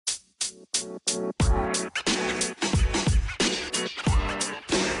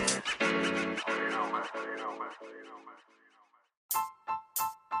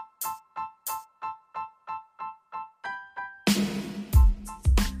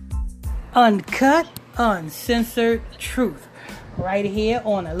Uncut, uncensored truth. Right here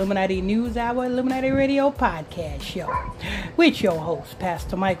on Illuminati News Hour, Illuminati Radio Podcast Show. With your host,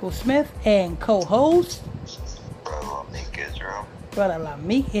 Pastor Michael Smith, and co-host, Brother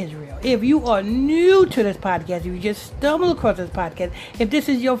Lamik Israel. If you are new to this podcast, if you just stumbled across this podcast, if this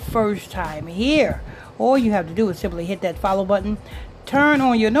is your first time here, all you have to do is simply hit that follow button, turn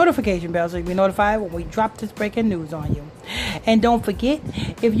on your notification bell so you'll be notified when we drop this breaking news on you. And don't forget,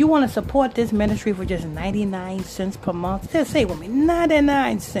 if you want to support this ministry for just 99 cents per month, just say it with me,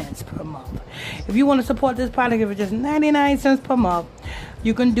 99 cents per month. If you want to support this podcast for just 99 cents per month,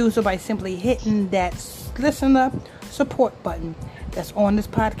 you can do so by simply hitting that listen up support button that's on this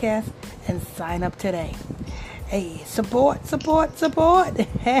podcast and sign up today. Hey, support.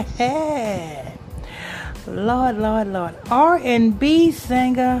 Lord. R&B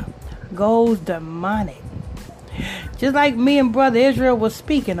singer goes demonic. Just like me and Brother Israel was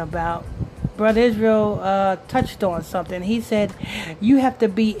speaking about, Brother Israel touched on something. He said, you have to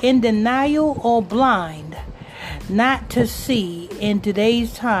be in denial or blind not to see in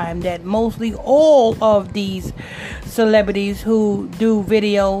today's time that mostly all of these celebrities who do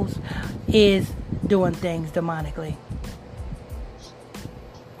videos is doing things demonically.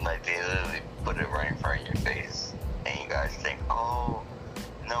 Like they literally put it right in front of your face, and you guys think, oh,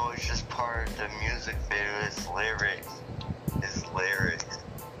 no, it's just part of the music video, it's lyrics.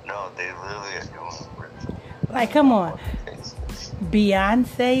 No, they literally are doing ritual. Like, come on.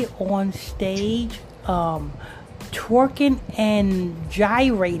 Beyonce on stage, twerking and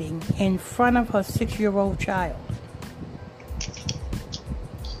gyrating in front of her 6-year-old child.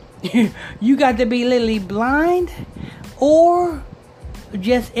 You got to be literally blind or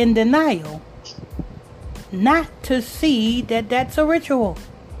just in denial not to see that that's a ritual.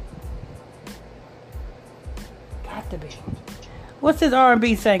 Got to be. What's this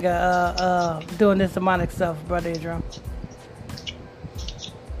R&B singer doing this demonic stuff, Brother Israel?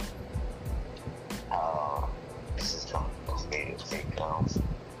 This is from Creative Takeoffs.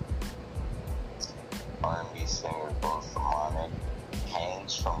 R&B singer goes demonic,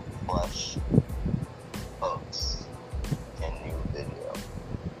 hangs from flesh, hooks, and new video.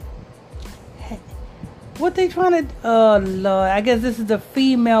 What they trying to... Oh, Lord. I guess this is the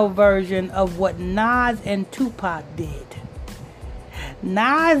female version of what Nas and Tupac did.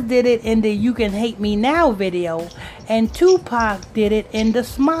 Nas did it in the You Can Hate Me Now video, and Tupac did it in the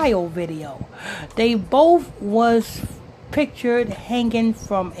Smile video. They both was pictured hanging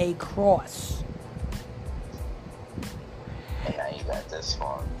from a cross. And now you got this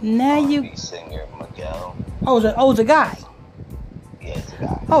one. Now R&B singer Miguel. Oh, it's a guy. Yeah, it's a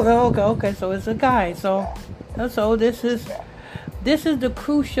guy. Oh, okay. So it's a guy. So this is the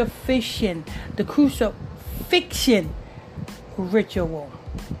crucifixion ritual,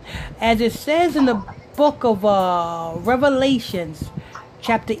 as it says in the book of Revelations,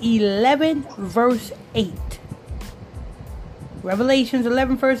 chapter 11, verse 8. Revelations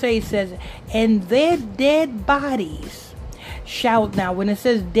 11, verse 8 says, and their dead bodies shall... Now, when it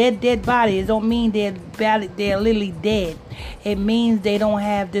says dead bodies, it don't mean they're literally dead. It means they don't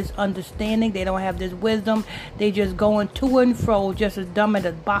have this understanding. They don't have this wisdom. They just going to and fro just as dumb as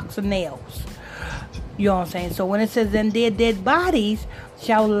a box of nails. You know what I'm saying? So when it says, then their dead bodies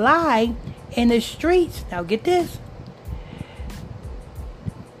shall lie in the streets. Now get this.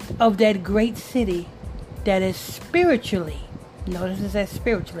 Of that great city that is spiritually, notice it says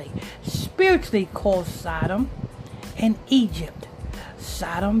spiritually called Sodom and Egypt.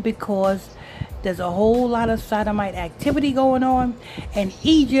 Sodom because there's a whole lot of sodomite activity going on. And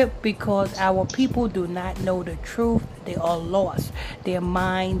Egypt because our people do not know the truth. They are lost. Their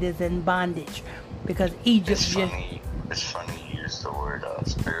mind is in bondage. Because Egypt It's funny you use the word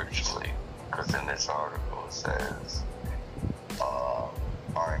spiritually, because in this article it says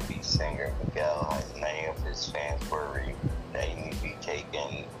R&B singer Miguel has many of his fans worried that he may be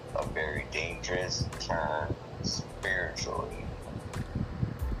taking a very dangerous turn spiritually.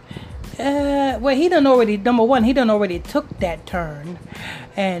 Well, he done already, number one, he done already took that turn.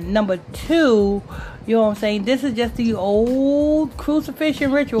 And number two, you know what I'm saying, this is just the old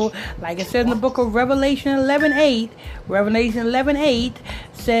crucifixion ritual. Like it says in the book of Revelation 11:8. Revelation 11:8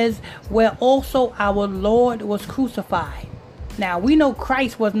 says, where also our Lord was crucified. Now, we know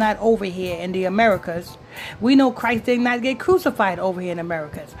Christ was not over here in the Americas. We know Christ did not get crucified over here in the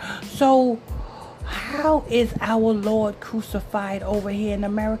Americas. So, how is our Lord crucified over here in the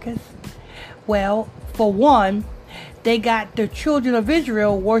Americas? Well, for one, they got the children of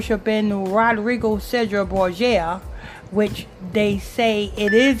Israel worshiping Rodrigo Cedro Borgia, which they say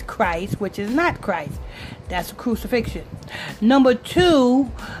it is Christ, which is not Christ. That's a crucifixion. Number two,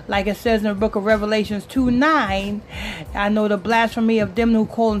 like it says in the book of Revelations 2:9, I know the blasphemy of them who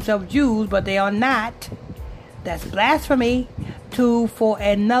call themselves Jews, but they are not. That's blasphemy for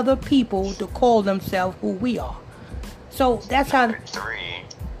another people to call themselves who we are. So that's how. Number three,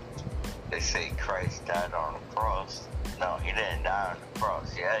 they say Christ died on the cross. No, he didn't die on the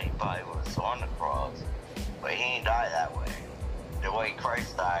cross. Yeah, he probably was on the cross, but he didn't die that way. The way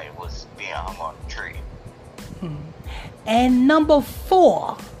Christ died was being hung on a tree. And number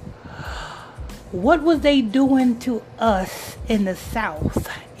four, what was they doing to us in the South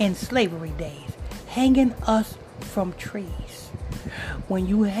in slavery days? Hanging us from trees. When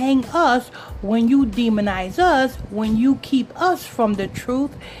you hang us, when you demonize us, when you keep us from the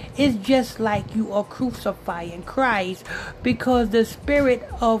truth, it's just like you are crucifying Christ, because the Spirit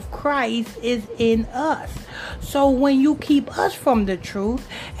of Christ is in us. So when you keep us from the truth,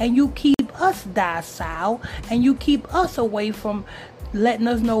 and you keep us docile, and you keep us away from letting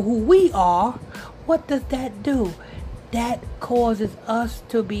us know who we are, what does that do? That causes us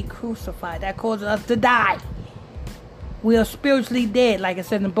to be crucified. That causes us to die. We are spiritually dead, like it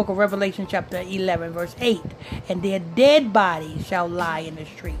says in the book of Revelation chapter 11, verse 8. And their dead bodies shall lie in the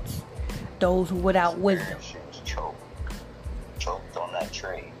streets. Those who without wisdom. Choked on that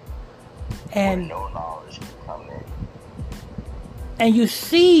tree. And no knowledge can come in. And you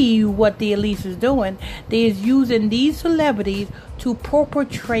see what the elites is doing. They is using these celebrities to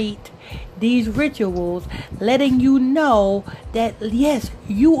perpetrate these rituals, letting you know that, yes,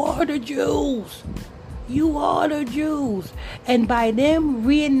 you are the Jews. You are the Jews. And by them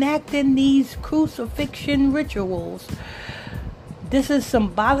reenacting these crucifixion rituals, this is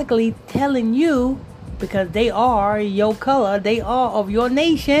symbolically telling you, because they are your color, they are of your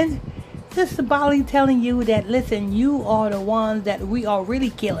nation, this is symbolically telling you that, listen, you are the ones that we are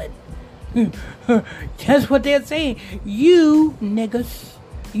really killing. That's what they're saying. You niggas,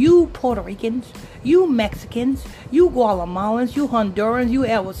 you Puerto Ricans, you Mexicans, you Guatemalans, you Hondurans, you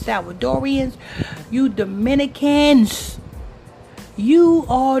El Salvadorians, you Dominicans, you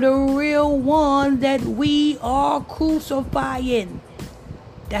are the real ones that we are crucifying.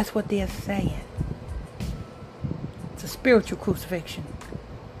 That's what they're saying. It's a spiritual crucifixion.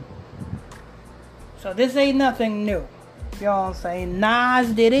 So this ain't nothing new. You know what I'm saying? Nas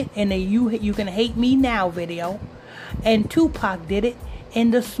did it in the You Can Hate Me Now video. And Tupac did it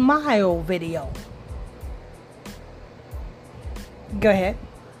in the Smile video. Go ahead.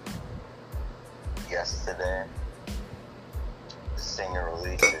 Yesterday, the singer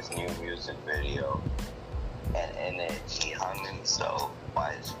released his new music video, and in it, he hung himself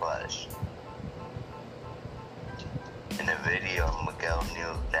by his flesh. In the video, Miguel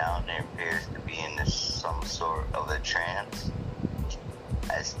kneels down and appears to be in some sort of a trance,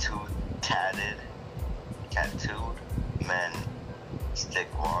 as two tattooed men stick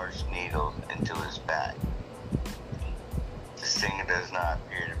large needles into his back. The singer does not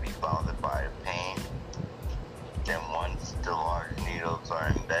appear to be bothered by the pain. Then once the large needles are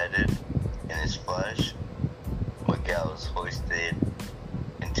embedded in his flesh, Miguel is hoisted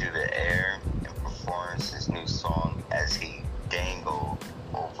into the air and performs his new song as he dangled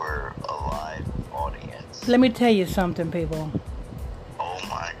over a live audience. Let me tell you something, people. Oh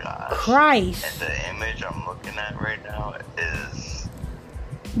my gosh. Christ. And the image I'm looking at right now is...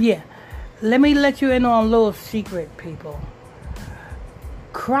 Yeah. Let me let you in on a little secret, people.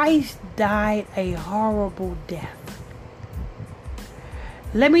 Christ died a horrible death.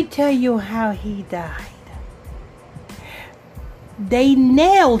 Let me tell you how he died. They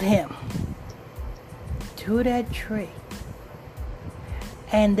nailed him to that tree,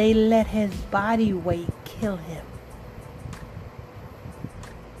 and they let his body weight kill him.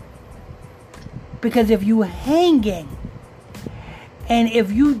 Because if you hanging, and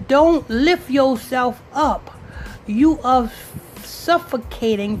if you don't lift yourself up, you are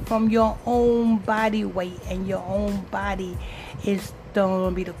suffocating from your own body weight, and your own body is going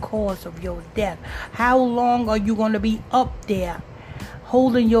to be the cause of your death. How long are you going to be up there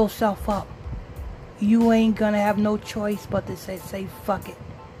holding yourself up? You ain't going to have no choice but to say fuck it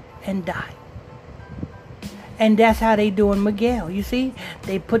and die. And that's how they doing Miguel. You see,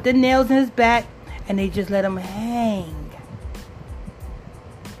 they put the nails in his back and they just let him hang.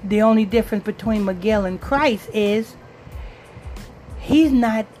 The only difference between Miguel and Christ is he's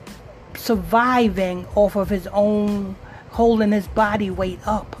not surviving off of his own holding his body weight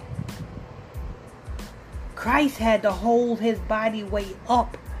up. Christ had to hold his body weight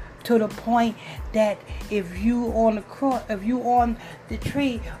up To the point that if you on the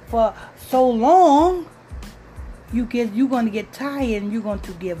tree for so long, you're gonna get tired and you're going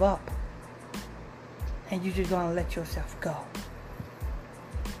to give up. And you're just gonna let yourself go.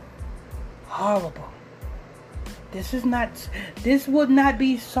 Horrible. This would not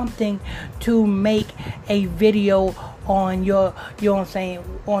be something to make a video on you know what I'm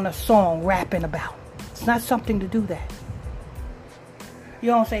saying, on a song rapping about. It's not something to do that. You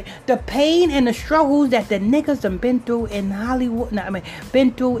know what I'm saying? The pain and the struggles that the niggas have been through in Hollywood,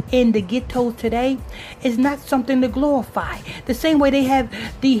 been through in the ghettos today, is not something to glorify. The same way they have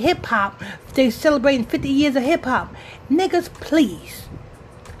the hip hop, they're celebrating 50 years of hip hop. Niggas, please.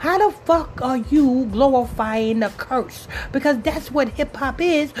 How the fuck are you glorifying the curse? Because that's what hip hop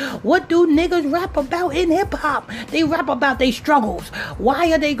is. What do niggas rap about in hip hop? They rap about their struggles.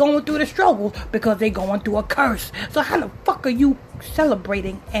 Why are they going through the struggles? Because they going through a curse. So how the fuck are you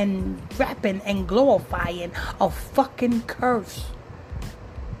celebrating and rapping and glorifying a fucking curse?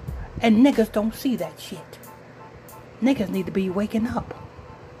 And niggas don't see that shit. Niggas need to be waking up.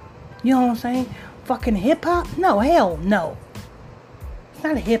 You know what I'm saying? Fucking hip hop? No, hell no. It's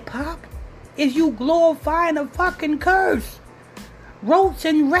not hip hop. It's you glorifying a fucking curse. Roaches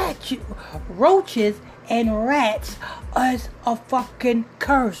and rats is a fucking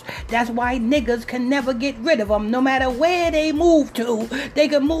curse. That's why niggas can never get rid of them. No matter where they move to, they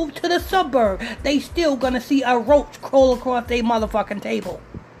can move to the suburb. They still gonna see a roach crawl across their motherfucking table.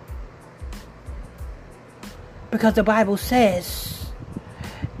 Because the Bible says,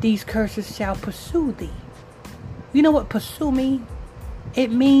 these curses shall pursue thee. You know what pursue means? It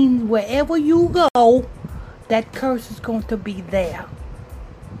means wherever you go, that curse is going to be there.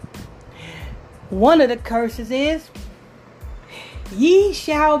 One of the curses is, ye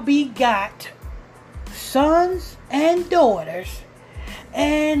shall begot sons and daughters,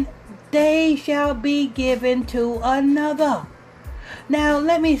 and they shall be given to another. Now,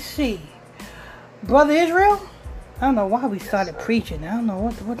 let me see. Brother Israel, I don't know why we started preaching. I don't know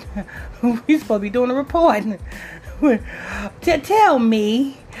what we supposed to be doing a report. Tell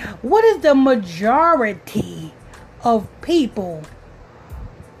me, what is the majority of people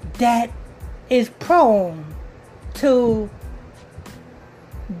that is prone to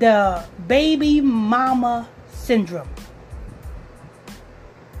the baby mama syndrome?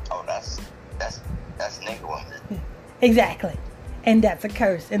 Oh, that's nigga woman. Exactly. And that's a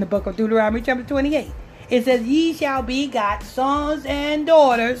curse in the book of Deuteronomy chapter 28. It says, ye shall begot sons and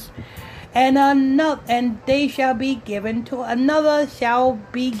daughters, and they shall be given to another, they shall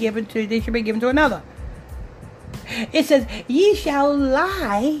be given to another. It says, ye shall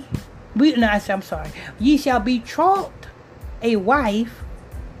lie, ye shall betroth a wife,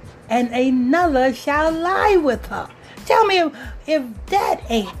 and another shall lie with her. Tell me if that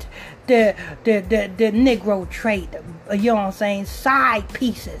ain't the Negro trait, you know what I'm saying, side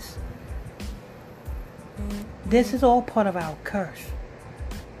pieces. This is all part of our curse.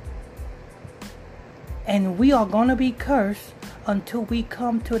 And we are going to be cursed until we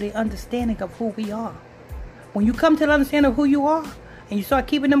come to the understanding of who we are. When you come to the understanding of who you are, and you start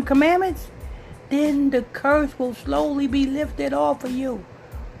keeping them commandments, then the curse will slowly be lifted off of you.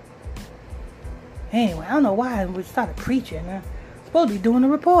 Anyway, I don't know why we started preaching. I'm supposed to be doing a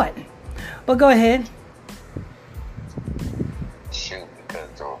report. But go ahead. Shoot, because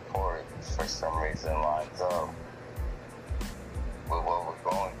the report, for some reason, lines up with what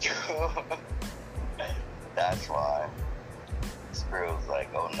we're going through. That's why Spirit was like,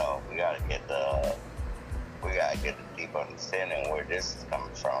 oh no, we gotta get the deep understanding where this is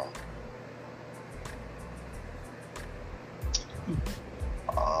coming from.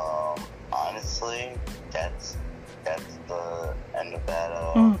 Honestly, that's the end of that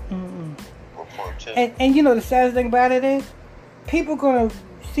report too. And you know the saddest thing about it is, people gonna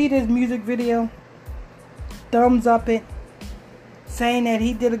see this music video, thumbs up it, saying that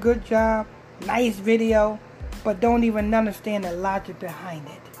he did a good job, nice video, but don't even understand the logic behind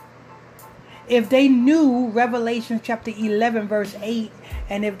it. If they knew Revelation chapter 11 verse 8,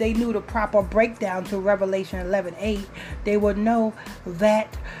 and if they knew the proper breakdown to Revelation 11:8, they would know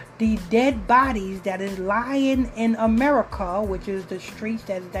that the dead bodies that is lying in America, which is the streets,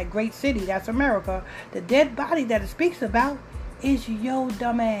 that great city, that's America, the dead body that it speaks about is your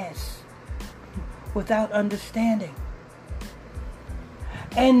dumbass without understanding.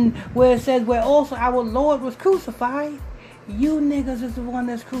 And where it says, where also our Lord was crucified, you niggas is the one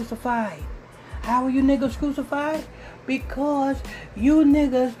that's crucified. How are you niggas crucified? Because you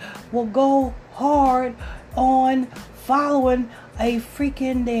niggas will go hard on following a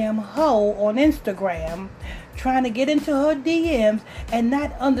freaking damn hoe on Instagram, trying to get into her DMs and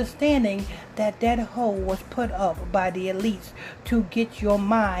not understanding that that hoe was put up by the elites to get your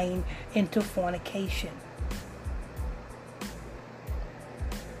mind into fornication.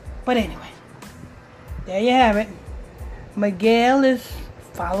 But anyway, there you have it. Miguel is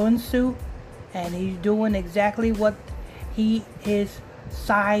following suit, and he's doing exactly what he is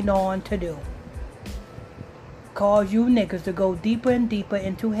signed on to do. Cause you niggas to go deeper and deeper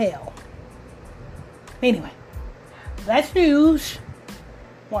into hell. Anyway, that's news.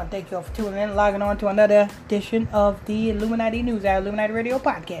 I want to thank you all for tuning in and logging on to another edition of the Illuminati News, our Illuminati Radio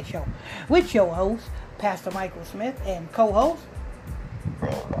podcast show, with your host, Pastor Michael Smith, and co-host,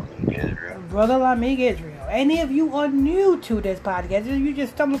 Brother Lamig Israel. And if you are new to this podcast, if you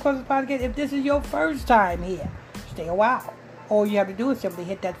just stumbled across this podcast, if this is your first time here, stay a while. All you have to do is simply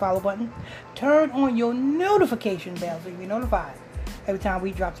hit that follow button, turn on your notification bell so you'll be notified every time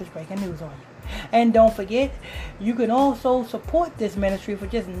we drop this breaking news on you. And don't forget, you can also support this ministry for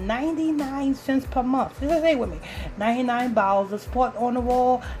just 99 cents per month. Just say with me, 99 balls of support on the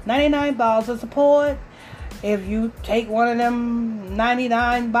wall, 99 balls of support. If you take one of them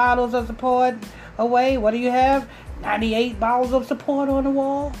 99 bottles of support away, what do you have? 98 bottles of support on the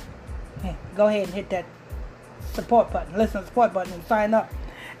wall. Yeah, go ahead and hit that support button, listen to support button, and sign up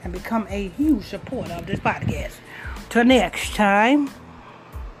and become a huge supporter of this podcast. Till next time.